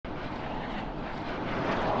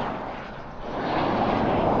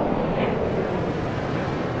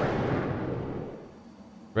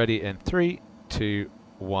Ready in 3, 2,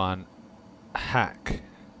 1, hack.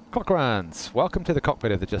 Clock runs! Welcome to the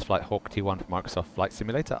cockpit of the Just Flight Hawk T1 for Microsoft Flight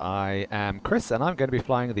Simulator. I am Chris and I'm going to be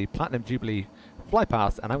flying the Platinum Jubilee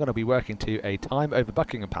Flypast, and I'm going to be working to a time over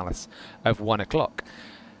Buckingham Palace of 1 o'clock.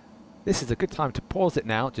 This is a good time to pause it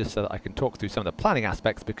now just so that I can talk through some of the planning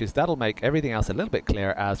aspects, because that'll make everything else a little bit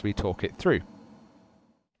clearer as we talk it through.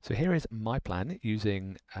 So here is my plan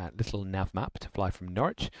using a little nav map to fly from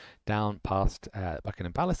Norwich down past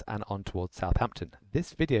Buckingham Palace and on towards Southampton.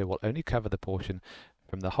 This video will only cover the portion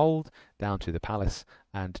from the hold down to the palace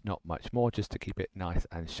and not much more, just to keep it nice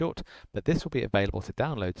and short, but this will be available to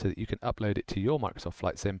download so that you can upload it to your Microsoft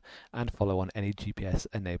Flight Sim and follow on any GPS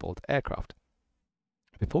enabled aircraft.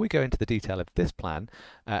 Before we go into the detail of this plan,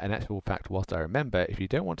 in actual fact, whilst I remember, if you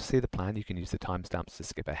don't want to see the plan, you can use the timestamps to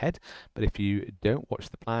skip ahead. But if you don't watch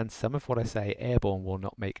the plan, some of what I say airborne will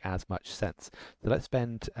not make as much sense. So let's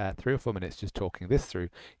spend 3 or 4 minutes just talking this through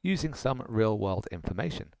using some real world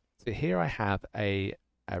information. So here I have a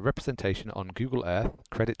representation on Google Earth.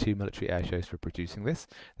 Credit to military airshows for producing this.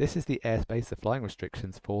 This is the airspace, the flying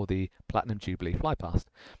restrictions for the Platinum Jubilee Flypast.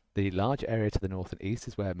 The large area to the north and east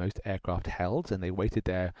is where most aircraft held, and they waited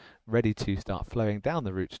there ready to start flowing down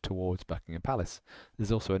the route towards Buckingham Palace.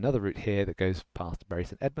 There's also another route here that goes past Bury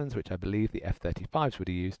St Edmunds, which I believe the F-35s would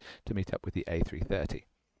have used to meet up with the A330.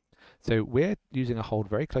 So we're using a hold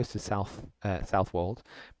very close to Southwold.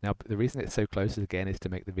 Now the reason it's so close again is to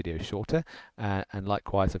make the video shorter, and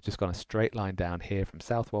likewise I've just gone a straight line down here from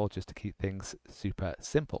Southwold just to keep things super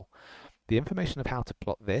simple. The information of how to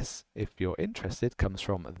plot this, if you're interested, comes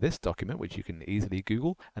from this document, which you can easily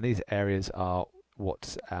Google, and these areas are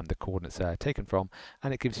what the coordinates are taken from,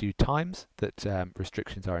 and it gives you times that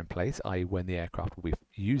restrictions are in place, i.e. when the aircraft will be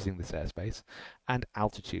using this airspace, and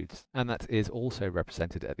altitudes, and that is also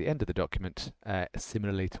represented at the end of the document,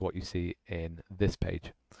 similarly to what you see in this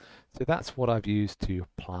page. So that's what I've used to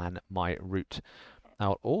plan my route.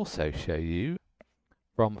 I'll also show you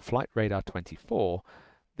from Flight Radar 24.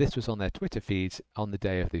 This was on their Twitter feed on the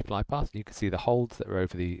day of the flypast. You can see the holds that were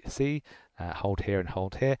over the sea, hold here and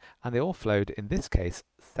hold here, and they all flowed, in this case,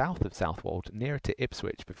 south of Southwold, nearer to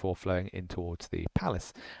Ipswich, before flowing in towards the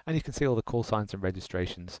palace. And you can see all the call signs and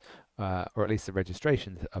registrations, or at least the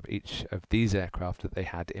registrations of each of these aircraft that they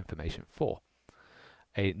had information for.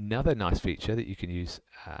 Another nice feature that you can use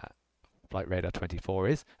Flight Radar 24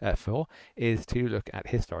 is to look at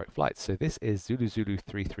historic flights. So this is Zulu Zulu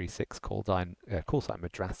 336 call sign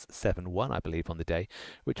Madras 71, I believe, on the day,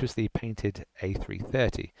 which was the painted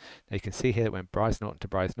A330. Now you can see here it went Brize Norton to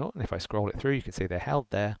Brize Norton. If I scroll it through, you can see they held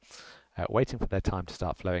there, waiting for their time to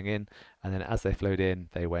start flowing in, and then as they flowed in,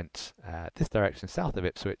 they went this direction south of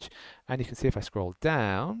Ipswich. And you can see if I scroll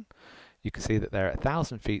down, you can see that they're at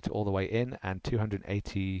 1,000 feet all the way in and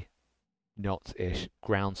 280 knots-ish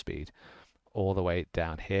ground speed all the way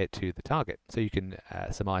down here to the target. So you can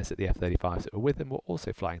surmise that the F-35s that were with them were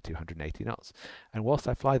also flying 280 knots. And whilst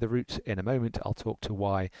I fly the route in a moment, I'll talk to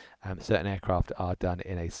why certain aircraft are done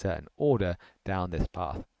in a certain order down this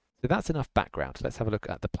path. So that's enough background. Let's have a look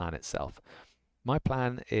at the plan itself. My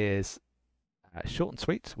plan is short and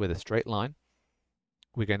sweet with a straight line.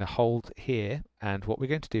 We're going to hold here, and what we're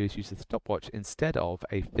going to do is use the stopwatch instead of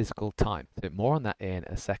a physical time. So more on that in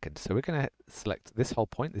a second. So we're going to select this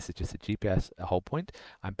hold point. This is just a GPS hold point.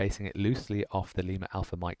 I'm basing it loosely off the Lima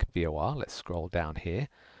Alpha Mike VOR. Let's scroll down here.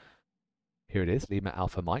 Here it is, Lima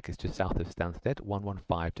Alpha Mike is just south of Stansted,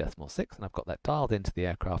 115.6, and I've got that dialed into the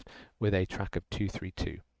aircraft with a track of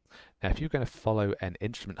 232. Now if you're going to follow an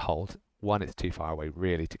instrument hold, one, it's too far away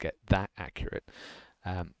really to get that accurate.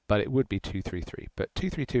 But it would be 233, but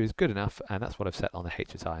 232 is good enough, and that's what I've set on the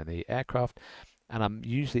HSI in the aircraft, and I'm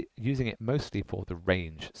usually using it mostly for the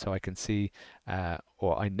range, so I can see,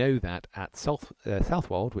 or I know that at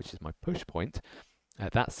Southwold, which is my push point,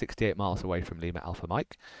 that's 68 miles away from Lima Alpha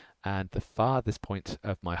Mike, and the farthest point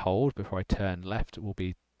of my hold before I turn left will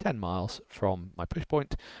be 10 miles from my push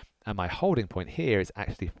point, and my holding point here is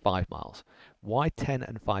actually 5 miles. Why 10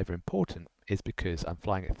 and 5 are important is because I'm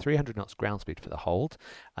flying at 300 knots ground speed for the hold,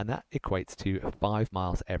 and that equates to 5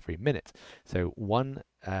 miles every minute. So one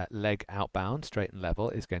leg outbound, straight and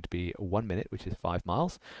level, is going to be 1 minute, which is 5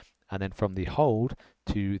 miles. And then from the hold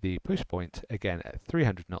to the push point, again at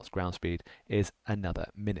 300 knots ground speed, is another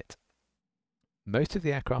minute. Most of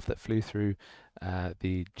the aircraft that flew through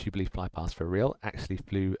the Jubilee Flypast for real actually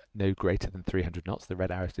flew no greater than 300 knots. The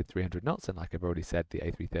Red Arrows did 300 knots, and like I've already said, the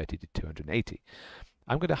A330 did 280.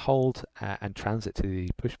 I'm going to hold and transit to the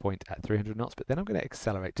push point at 300 knots, but then I'm going to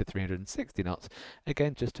accelerate to 360 knots,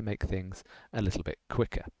 again just to make things a little bit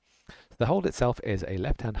quicker. So The hold itself is a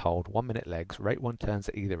left-hand hold, 1 minute legs, rate 1 turns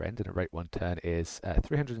at either end, and a rate 1 turn is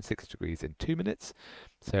 360 degrees in 2 minutes.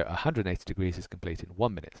 So 180 degrees is complete in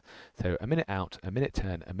 1 minute. So a minute out, a minute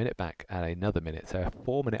turn, a minute back, and another minute. So a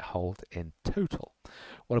 4-minute hold in total.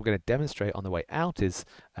 What I'm going to demonstrate on the way out is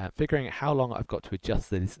figuring out how long I've got to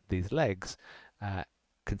adjust these legs,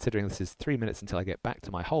 considering this is 3 minutes until I get back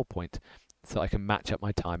to my hold point, so I can match up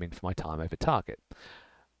my timing for my time over target.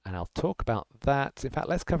 And I'll talk about that. In fact,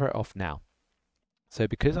 let's cover it off now. So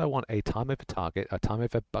because I want a time over target, a time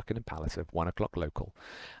over Buckingham Palace of 1 o'clock local,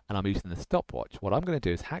 and I'm using the stopwatch, what I'm going to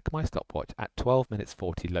do is hack my stopwatch at 12 minutes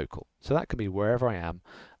 40 local. So that can be wherever I am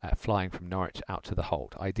flying from Norwich out to the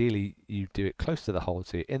hold. Ideally, you do it close to the hold,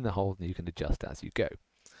 so you're in the hold and you can adjust as you go.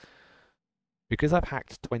 Because I've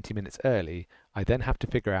hacked 20 minutes early, I then have to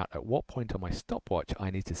figure out at what point on my stopwatch I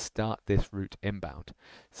need to start this route inbound.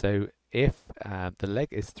 So if the leg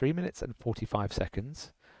is 3 minutes and 45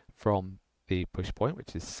 seconds from the push point,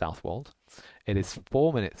 which is Southwold, it is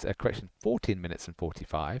 14 minutes and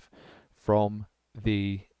 45 from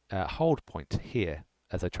the hold point here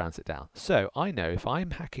as I transit down. So I know if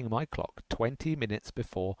I'm hacking my clock 20 minutes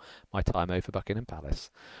before my time over Buckingham Palace,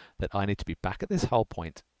 that I need to be back at this hold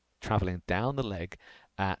point traveling down the leg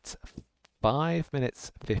at 5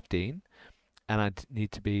 minutes 15, and I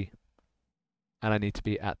need to be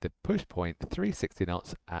at the push point 360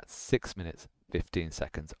 knots at 6 minutes 15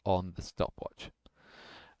 seconds on the stopwatch.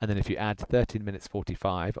 And then if you add 13 minutes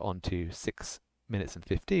 45 onto 6 minutes and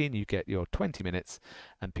 15, you get your 20 minutes,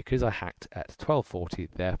 and because I hacked at 12:40,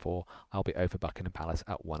 therefore I'll be over Buckingham Palace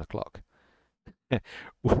at 1 o'clock. I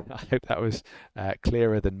hope that was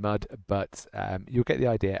clearer than mud, but you'll get the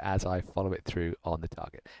idea as I follow it through on the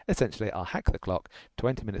target. Essentially, I'll hack the clock,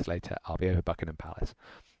 20 minutes later, I'll be over Buckingham Palace.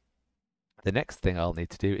 The next thing I'll need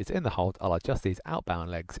to do is in the hold, I'll adjust these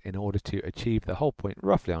outbound legs in order to achieve the hold point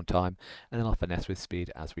roughly on time, and then I'll finesse with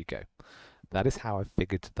speed as we go. That is how I've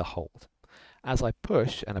figured the hold. As I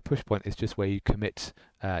push, and a push point is just where you commit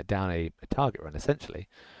down a target run essentially,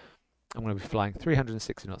 I'm going to be flying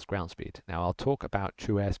 360 knots ground speed. Now I'll talk about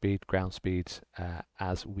true airspeed, ground speed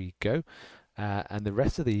as we go, and the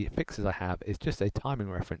rest of the fixes I have is just a timing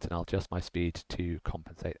reference, and I'll adjust my speed to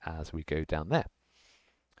compensate as we go down there.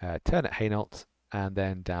 Turn at Hainault and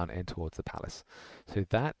then down in towards the palace. So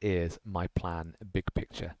that is my plan, big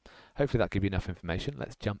picture. Hopefully that gives you enough information.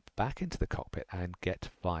 Let's jump back into the cockpit and get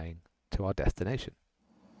flying to our destination.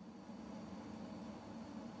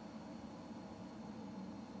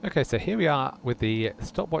 Okay, so here we are with the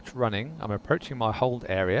stopwatch running. I'm approaching my hold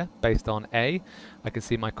area based on I can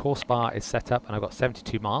see my course bar is set up and I've got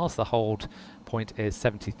 72 miles. The hold point is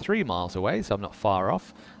 73 miles away, so I'm not far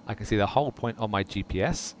off. I can see the hold point on my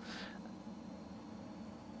GPS.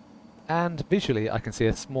 And visually I can see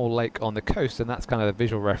a small lake on the coast, and that's kind of the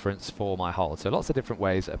visual reference for my hold. So lots of different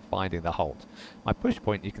ways of finding the hold. My push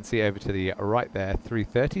point you can see over to the right there,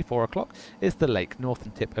 3:30, 4 o'clock, is the lake,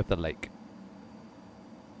 northern tip of the lake.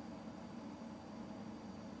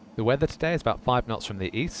 The weather today is about 5 knots from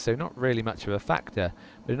the east, so not really much of a factor,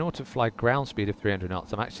 but in order to fly ground speed of 300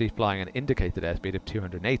 knots, I'm actually flying an indicated airspeed of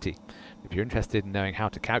 280. If you're interested in knowing how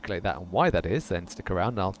to calculate that and why that is, then stick around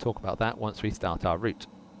and I'll talk about that once we start our route.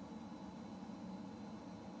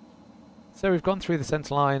 So we've gone through the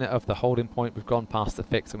centre line of the holding point, we've gone past the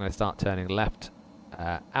fix. I'm going to start turning left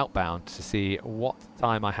outbound to see what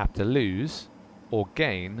time I have to lose or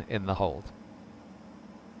gain in the hold.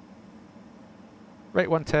 Rate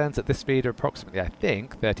 1 turns at this speed are approximately, I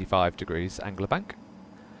think, 35 degrees angular bank,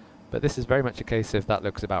 but this is very much a case of that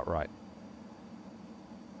looks about right.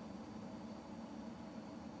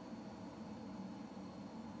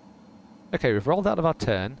 Okay, we've rolled out of our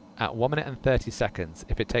turn at 1 minute and 30 seconds.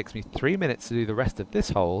 If it takes me 3 minutes to do the rest of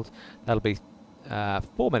this hold, that'll be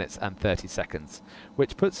 4 minutes and 30 seconds,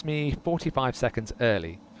 which puts me 45 seconds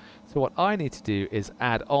early. So what I need to do is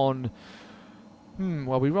add on,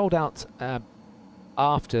 well, we rolled out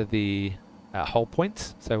after the hold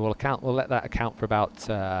point, so we'll let that account for about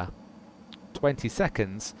 20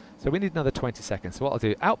 seconds. So we need another 20 seconds. So what I'll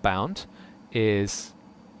do outbound is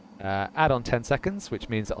add on 10 seconds, which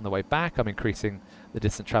means that on the way back I'm increasing the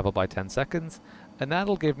distance traveled by 10 seconds, and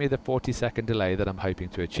that'll give me the 40-second delay that I'm hoping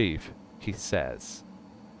to achieve, he says.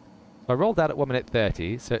 So I rolled out at 1 minute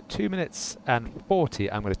 30, so at 2 minutes and 40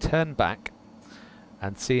 I'm going to turn back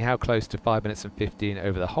and see how close to 5 minutes and 15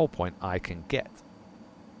 over the hold point I can get.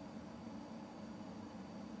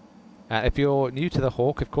 If you're new to the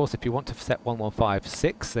Hawk, of course, if you want to set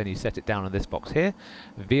 1156, then you set it down on this box here.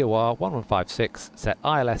 VOR 1156, set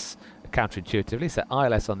ILS counterintuitively, set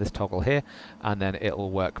ILS on this toggle here, and then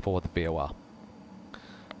it'll work for the VOR.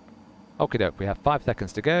 Okie doke, we have 5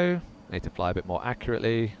 seconds to go. I need to fly a bit more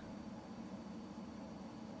accurately.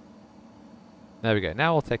 There we go.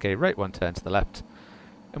 Now we'll take a right one turn to the left.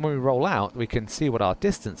 And when we roll out, we can see what our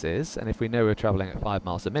distance is, and if we know we're travelling at 5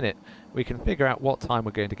 miles a minute, we can figure out what time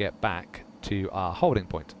we're going to get back to our holding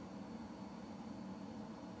point.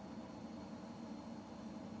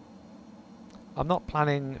 I'm not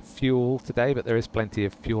planning fuel today, but there is plenty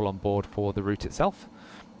of fuel on board for the route itself.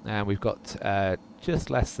 And we've got just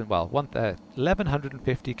less than, well,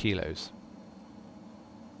 1,150 kilos.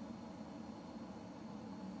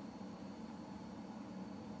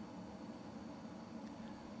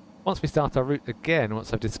 Once we start our route again,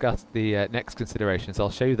 once I've discussed the next considerations,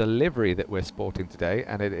 I'll show you the livery that we're sporting today,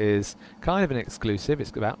 and it is kind of an exclusive.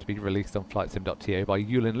 It's about to be released on flightsim.to by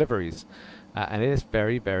Eullin liveries, and it is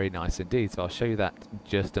very, very nice indeed, so I'll show you that in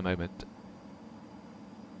just a moment.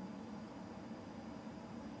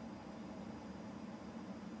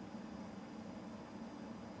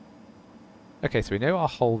 Okay, so we know our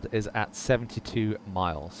hold is at 72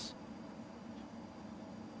 miles.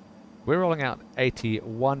 We're rolling out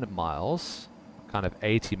 81 miles, kind of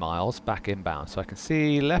 80 miles back inbound. So I can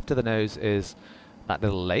see left of the nose is that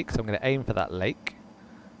little lake. So I'm going to aim for that lake.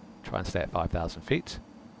 Try and stay at 5,000 feet.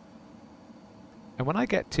 And when I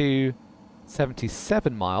get to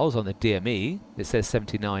 77 miles on the DME, it says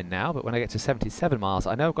 79 now, but when I get to 77 miles,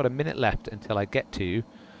 I know I've got a minute left until I get to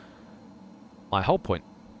my hold point.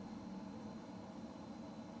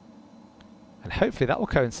 And hopefully that will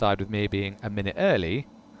coincide with me being a minute early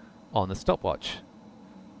on the stopwatch.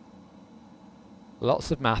 Lots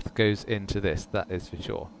of math goes into this, that is for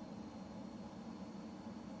sure.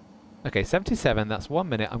 Okay, 77, that's 1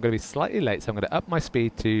 minute. I'm going to be slightly late, so I'm going to up my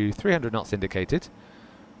speed to 300 knots indicated.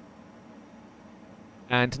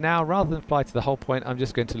 And now, rather than fly to the hold point, I'm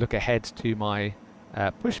just going to look ahead to my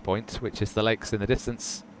push point, which is the lakes in the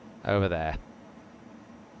distance over there.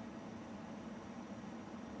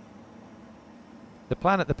 The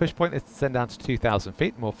plan at the push point is to send down to 2,000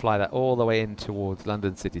 feet, and we'll fly that all the way in towards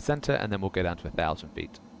London city centre, and then we'll go down to 1,000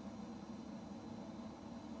 feet.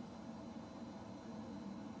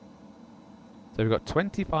 So we've got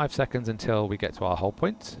 25 seconds until we get to our hold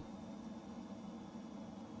point.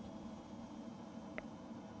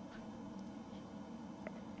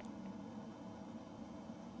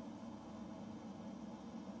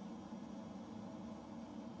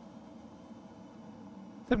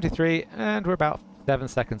 .73, and we're about 7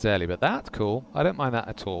 seconds early, but that's cool. I don't mind that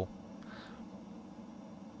at all.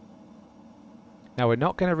 Now we're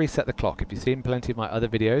not going to reset the clock. If you've seen plenty of my other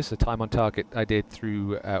videos, the time on target I did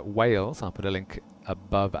through Wales, I'll put a link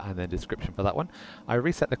above and then description for that one. I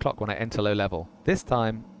reset the clock when I enter low level. This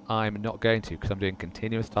time I'm not going to, because I'm doing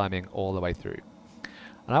continuous timing all the way through.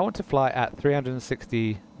 And I want to fly at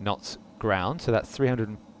 360 knots ground, so that's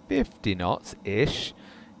 350 knots-ish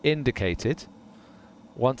indicated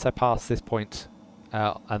once I pass this point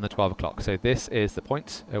and the 12 o'clock. So this is the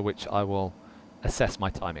point at which I will assess my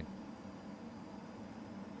timing.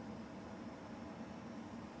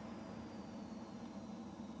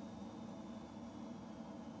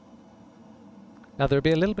 Now there'll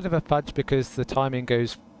be a little bit of a fudge because the timing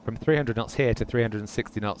goes from 300 knots here to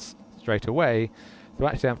 360 knots straight away. So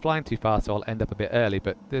actually I'm flying too fast, so I'll end up a bit early,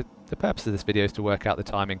 but the purpose of this video is to work out the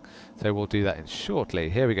timing, so we'll do that in shortly.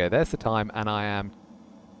 Here we go, there's the time, and I am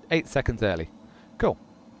 8 seconds early. Cool.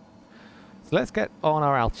 So let's get on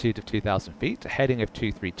our altitude of 2,000 feet, heading of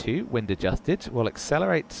 232, wind adjusted. We'll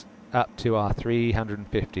accelerate up to our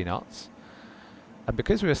 350 knots. And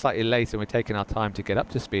because we were slightly late and we're taking our time to get up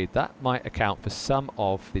to speed, that might account for some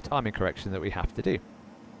of the timing correction that we have to do.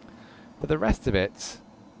 For the rest of it,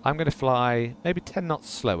 I'm going to fly maybe 10 knots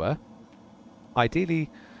slower,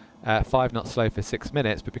 ideally 5 knots slow for 6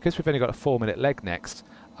 minutes, but because we've only got a 4-minute leg next,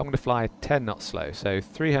 I'm going to fly 10 knots slow, so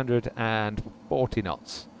 340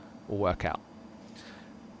 knots will work out.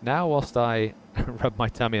 Now, whilst I rub my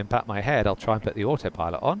tummy and pat my head, I'll try and put the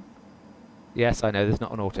autopilot on. Yes, I know there's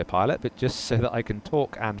not an autopilot, but just so that I can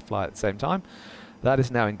talk and fly at the same time. That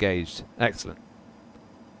is now engaged. Excellent.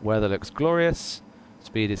 Weather looks glorious.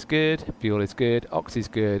 Speed is good. Fuel is good. Oxy's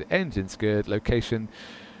good. Engine's good. Location.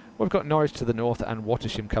 We've got Norwich to the north and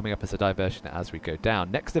Watersham coming up as a diversion as we go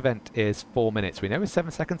down. Next event is 4 minutes. We know we're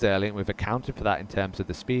 7 seconds early, and we've accounted for that in terms of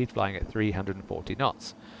the speed, flying at 340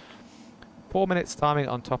 knots. 4 minutes timing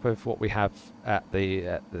on top of what we have at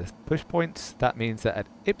the push points. That means that at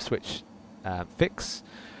Ipswich fix,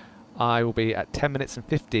 I will be at 10 minutes and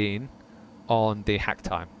 15 on the hack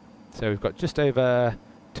time. So we've got just over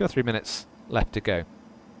 2 or 3 minutes left to go.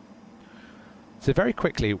 So very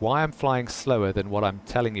quickly, why I'm flying slower than what I'm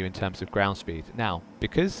telling you in terms of ground speed. Now,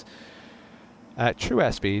 because true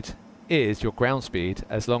airspeed is your ground speed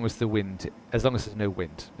as long as there's no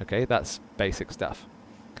wind. Okay, that's basic stuff.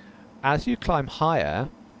 As you climb higher,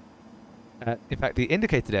 in fact, the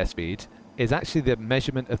indicated airspeed is actually the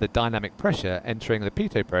measurement of the dynamic pressure entering the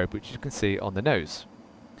pitot probe, which you can see on the nose.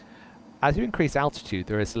 As you increase altitude,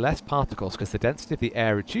 there is less particles because the density of the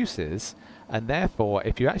air reduces, and therefore,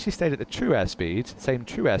 if you actually stayed at the true airspeed, same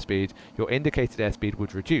true airspeed, your indicated airspeed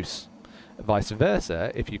would reduce. Vice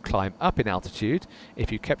versa, if you climb up in altitude,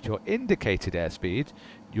 if you kept your indicated airspeed,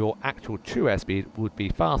 your actual true airspeed would be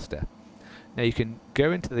faster. Now you can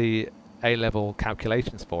go into the A-level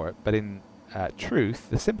calculations for it, but in truth,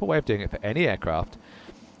 the simple way of doing it for any aircraft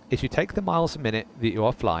is you take the miles a minute that you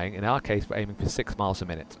are flying. In our case, we're aiming for 6 miles a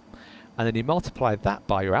minute. And then you multiply that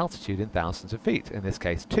by your altitude in thousands of feet, in this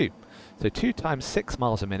case 2. So 2 times 6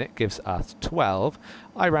 miles a minute gives us 12.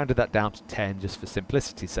 I rounded that down to 10 just for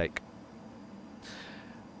simplicity's sake.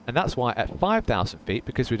 And that's why at 5,000 feet,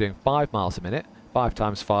 because we're doing 5 miles a minute, 5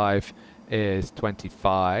 times 5 is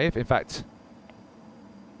 25. In fact,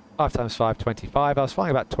 5 times 5, 25. I was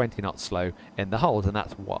flying about 20 knots slow in the hold, and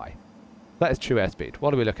that's why. That is true airspeed.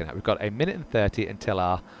 What are we looking at? We've got 1 minute and 30 until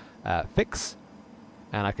our fix.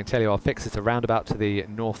 And I can tell you our fix is around about to the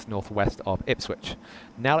north-northwest of Ipswich.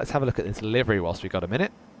 Now let's have a look at this livery whilst we've got a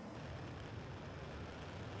minute.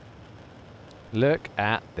 Look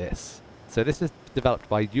at this. So this is developed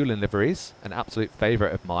by Eullin Liveries, an absolute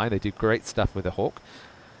favourite of mine. They do great stuff with the Hawk.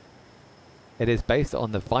 It is based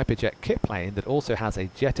on the Viper jet kit plane that also has a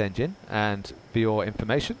jet engine, and for your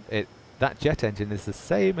information, that jet engine is the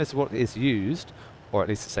same as what is used, or at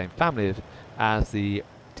least the same family as the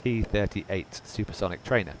T-38 supersonic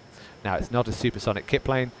trainer. Now it's not a supersonic kit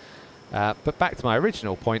plane, but back to my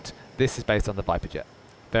original point, this is based on the Viper jet.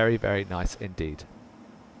 Very, very nice indeed.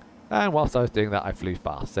 And whilst I was doing that, I flew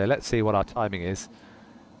fast. So let's see what our timing is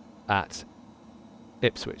at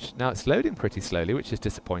Ipswich. Now it's loading pretty slowly, which is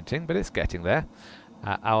disappointing, but it's getting there.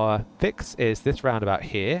 Our fix is this roundabout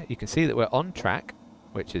here. You can see that we're on track,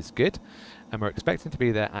 which is good, and we're expecting to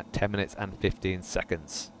be there at 10 minutes and 15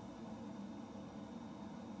 seconds.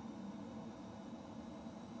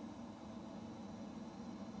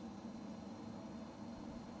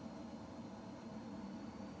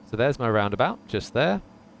 So there's my roundabout, just there.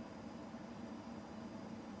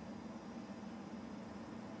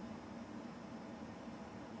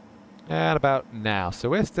 And about now. So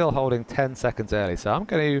we're still holding 10 seconds early. So I'm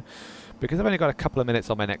going to, because I've only got a couple of minutes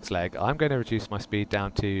on my next leg, I'm going to reduce my speed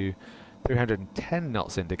down to 310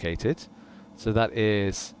 knots indicated. So that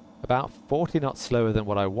is about 40 knots slower than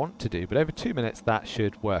what I want to do. But over 2 minutes, that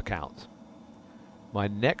should work out. My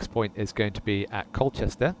next point is going to be at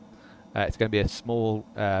Colchester. It's going to be a small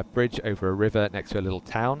bridge over a river next to a little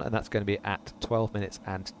town, and that's going to be at 12 minutes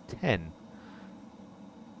and 10.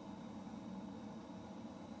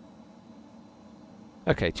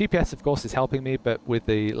 Okay, GPS of course is helping me, but with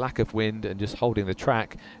the lack of wind and just holding the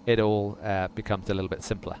track, it all becomes a little bit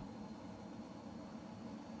simpler.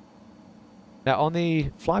 Now on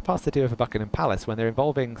the flypast they do over Buckingham Palace, when they're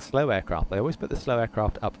involving slow aircraft, they always put the slow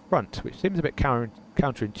aircraft up front, which seems a bit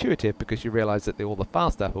counterintuitive because you realise that all the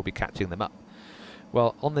fast stuff will be catching them up.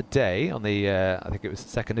 Well, on the day, on the I think it was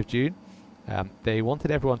the 2nd of June, they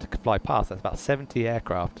wanted everyone to fly past. That's about 70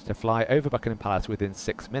 aircraft to fly over Buckingham Palace within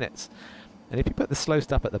 6 minutes. And if you put the slow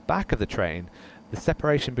stuff at the back of the train, the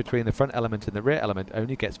separation between the front element and the rear element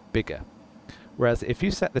only gets bigger. Whereas if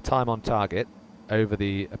you set the time on target over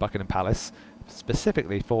the Buckingham Palace,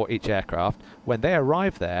 specifically for each aircraft, when they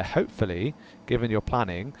arrive there, hopefully, given your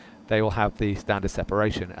planning, they will have the standard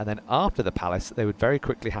separation. And then after the Palace, they would very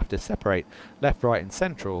quickly have to separate left, right and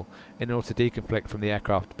central in order to deconflict from the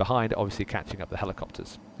aircraft behind, obviously catching up the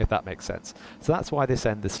helicopters, if that makes sense. So that's why they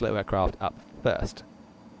send the slow aircraft up first.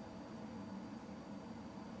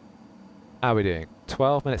 How are we doing?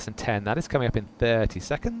 12 minutes and 10. That is coming up in 30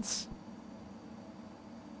 seconds.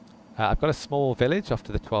 I've got a small village off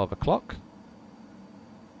to the 12 o'clock.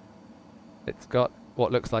 It's got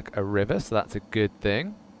what looks like a river, so that's a good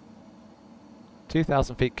thing.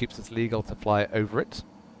 2,000 feet keeps us legal to fly over it,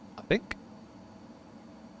 I think.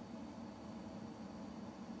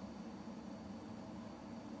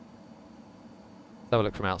 Let's have a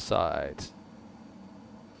look from outside.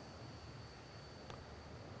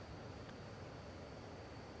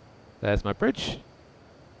 There's my bridge.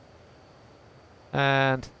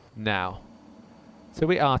 And now. So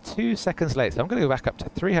we are 2 seconds late. So I'm going to go back up to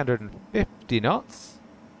 350 knots.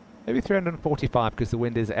 Maybe 345 because the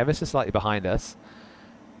wind is ever so slightly behind us.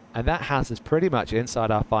 And that has us pretty much inside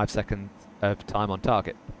our 5 seconds of time on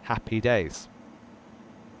target. Happy days.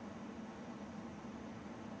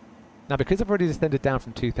 Now because I've already descended down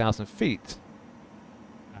from 2,000 feet,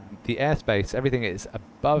 the the airspace, everything is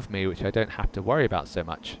above me, which I don't have to worry about so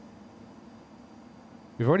much.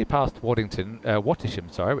 We've already passed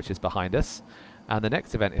Wattisham, sorry, which is behind us. And the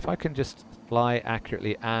next event, if I can just fly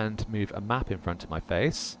accurately and move a map in front of my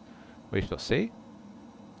face, we shall see.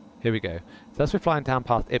 Here we go. So as we're flying down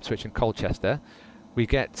past Ipswich and Colchester, we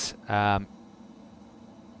get, I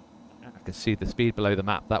can see the speed below the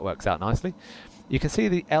map, that works out nicely. You can see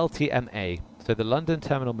the LTMA, so the London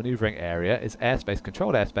Terminal Manoeuvring Area is airspace,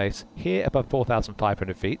 controlled airspace, here above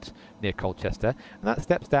 4,500 feet near Colchester, and that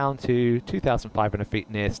steps down to 2,500 feet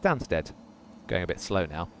near Stansted. Going a bit slow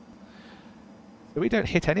now. So we don't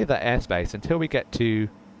hit any of that airspace until we get to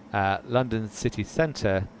London City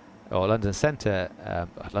Centre, or London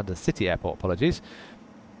City Airport, apologies.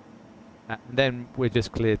 And then we're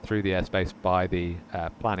just cleared through the airspace by the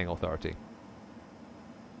planning authority.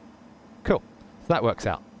 Cool, so that works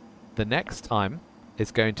out. The next time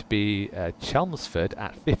is going to be Chelmsford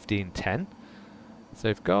at 15:10. So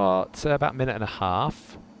we've got about a minute and a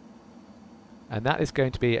half. And that is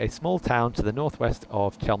going to be a small town to the northwest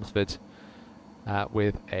of Chelmsford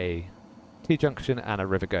with a T-junction and a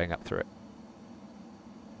river going up through it.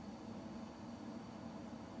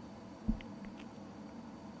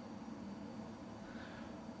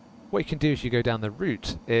 What you can do as you go down the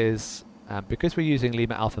route is, because we're using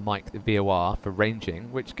Lima Alpha Mike VOR for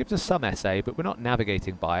ranging, which gives us some SA, but we're not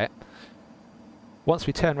navigating by it. Once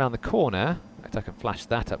we turn around the corner, in fact I can flash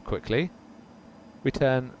that up quickly, we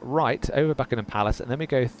turn right over Buckingham Palace and then we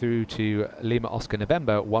go through to Lima Oscar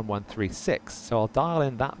November 1136. So I'll dial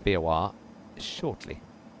in that VOR shortly.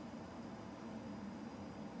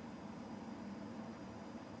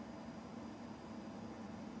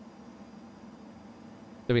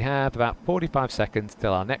 So we have about 45 seconds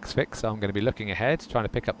till our next fix, so I'm going to be looking ahead, trying to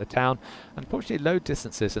pick up the town. Unfortunately, load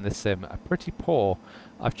distances in this sim are pretty poor.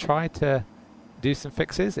 I've tried to do some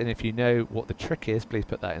fixes, and if you know what the trick is, please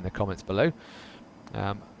put that in the comments below.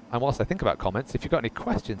 And whilst I think about comments, if you've got any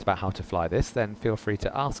questions about how to fly this, then feel free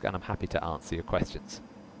to ask, and I'm happy to answer your questions.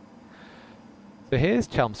 So here's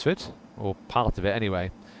Chelmsford, or part of it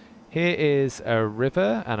anyway. Here is a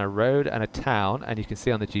river and a road and a town, and you can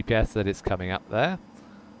see on the GPS that it's coming up there.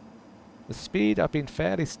 The speed, I've been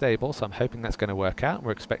fairly stable, so I'm hoping that's going to work out.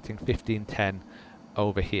 We're expecting 15:10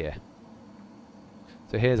 over here.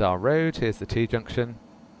 So here's our road, here's the T-junction.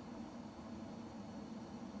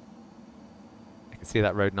 You can see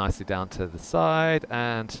that road nicely down to the side,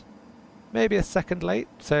 and maybe a second late,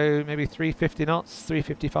 so maybe 350 knots,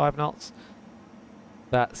 355 knots.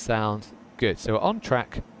 That sounds good. So we're on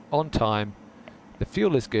track, on time, the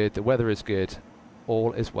fuel is good, the weather is good,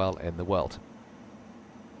 all is well in the world.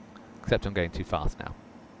 Except I'm going too fast now.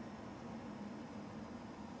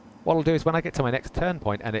 What I'll do is when I get to my next turn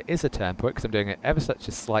point, and it is a turn point because I'm doing it ever such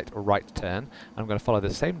a slight right turn, I'm going to follow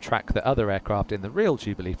the same track that other aircraft in the real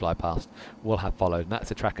Jubilee Flypast will have followed, and that's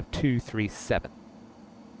a track of 237.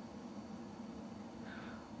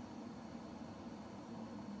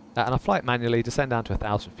 And I'll fly it manually, descend down to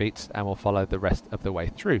 1,000 feet, and we'll follow the rest of the way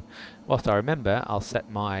through. Whilst I remember, I'll set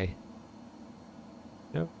my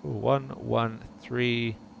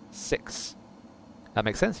 1136. That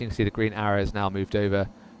makes sense. You can see the green arrow has now moved over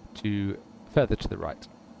to further to the right.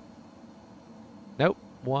 Nope,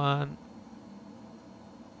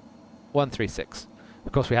 136.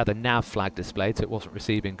 Of course, we had the nav flag displayed, so it wasn't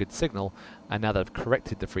receiving good signal, and now that I've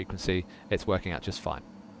corrected the frequency, it's working out just fine.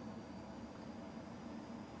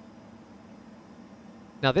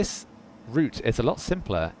 Now this route is a lot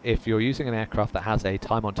simpler if you're using an aircraft that has a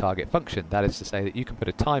time on target function. That is to say that you can put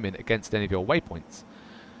a time in against any of your waypoints.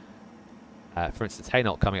 For instance,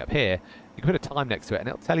 Hainault coming up here, you can put a time next to it and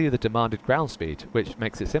it'll tell you the demanded ground speed, which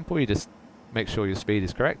makes it simple. You just make sure your speed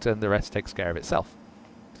is correct and the rest takes care of itself.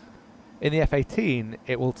 In the F-18,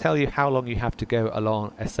 it will tell you how long you have to go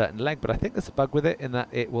along a certain leg, but I think there's a bug with it in that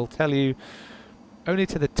it will tell you only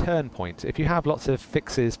to the turn point. If you have lots of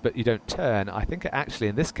fixes but you don't turn, I think actually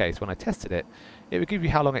in this case when I tested it, it would give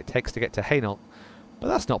you how long it takes to get to Hainault. But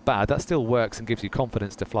that's not bad, that still works and gives you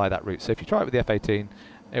confidence to fly that route. So if you try it with the F-18,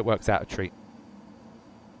 it works out a treat.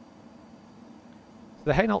 So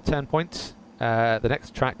the Hainault turn point, the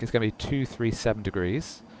next track is going to be 237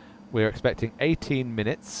 degrees. We're expecting 18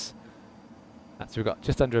 minutes. So we've got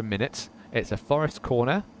just under a minute. It's a forest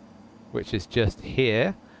corner, which is just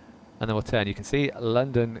here. And then we'll turn. You can see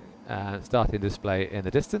London starting to display in the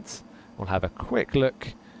distance. We'll have a quick look.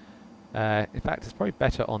 In fact, it's probably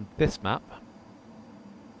better on this map.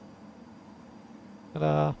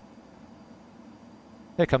 Ta-da!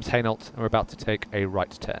 Here comes Hainault, and we're about to take a right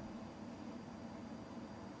turn.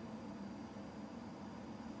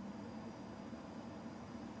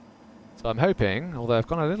 So I'm hoping, although I've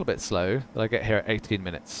gone a little bit slow, that I get here at 18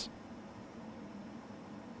 minutes.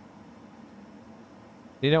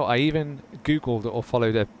 You know, I even Googled or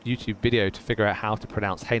followed a YouTube video to figure out how to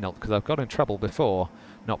pronounce Hainault, because I've got in trouble before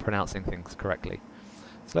not pronouncing things correctly.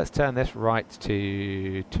 So let's turn this right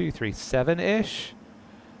to 237-ish.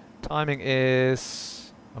 Timing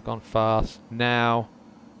is... I've gone fast. Now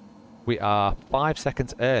we are 5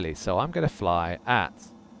 seconds early, so I'm going to fly at...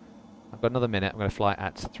 I've got another minute. I'm going to fly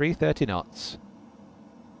at 330 knots.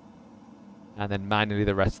 And then manually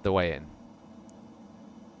the rest of the way in.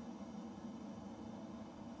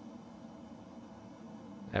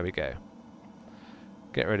 There we go.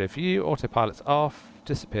 Get rid of view, autopilot's off,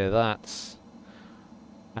 disappear that,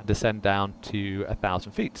 and descend down to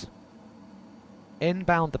 1,000 feet.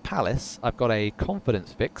 Inbound the Palace, I've got a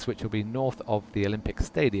confidence fix, which will be north of the Olympic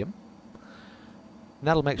Stadium. And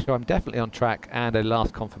that'll make sure I'm definitely on track, and a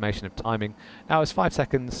last confirmation of timing. Now it's 5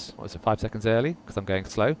 seconds, what was it, 5 seconds early, because I'm going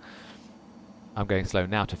slow. I'm going slow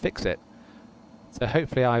now to fix it. So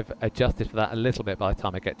hopefully I've adjusted for that a little bit by the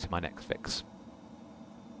time I get to my next fix.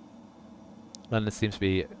 London seems to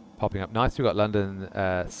be popping up nice. We've got London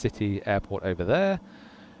City Airport over there.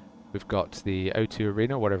 We've got the O2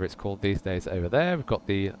 Arena, whatever it's called these days, over there. We've got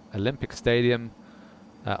the Olympic Stadium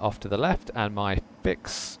off to the left, and my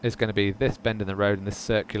fix is going to be this bend in the road and this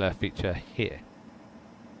circular feature here.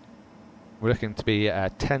 We're looking to be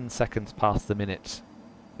 10 seconds past the minute,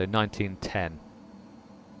 so 19:10.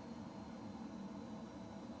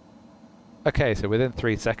 Okay, so within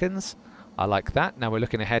 3 seconds. I like that. Now we're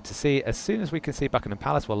looking ahead to see, as soon as we can see Buckingham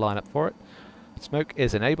Palace, we'll line up for it. Smoke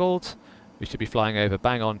is enabled. We should be flying over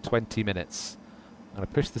bang on 20 minutes. I'm going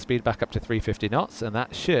to push the speed back up to 350 knots, and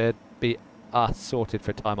that should be us sorted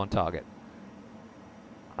for time on target.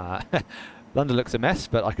 London looks a mess,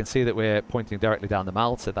 but I can see that we're pointing directly down the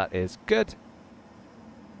Mall, so that is good.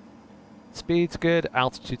 Speed's good,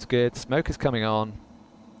 altitude's good, smoke is coming on.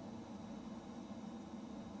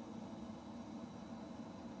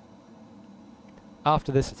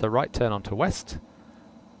 After this, it's a right turn onto west.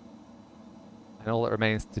 And all that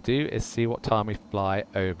remains to do is see what time we fly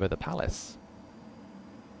over the Palace.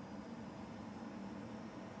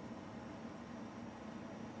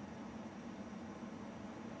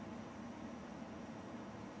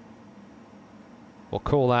 We'll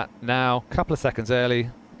call that now. Couple of seconds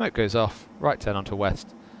early. Smoke goes off. Right turn onto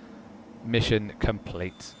west. Mission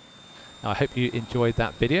complete. Now, I hope you enjoyed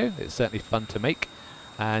that video. It's certainly fun to make.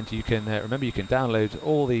 And you can remember, you can download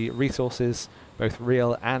all the resources, both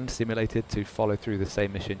real and simulated, to follow through the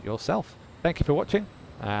same mission yourself. Thank you for watching,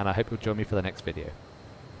 and I hope you'll join me for the next video.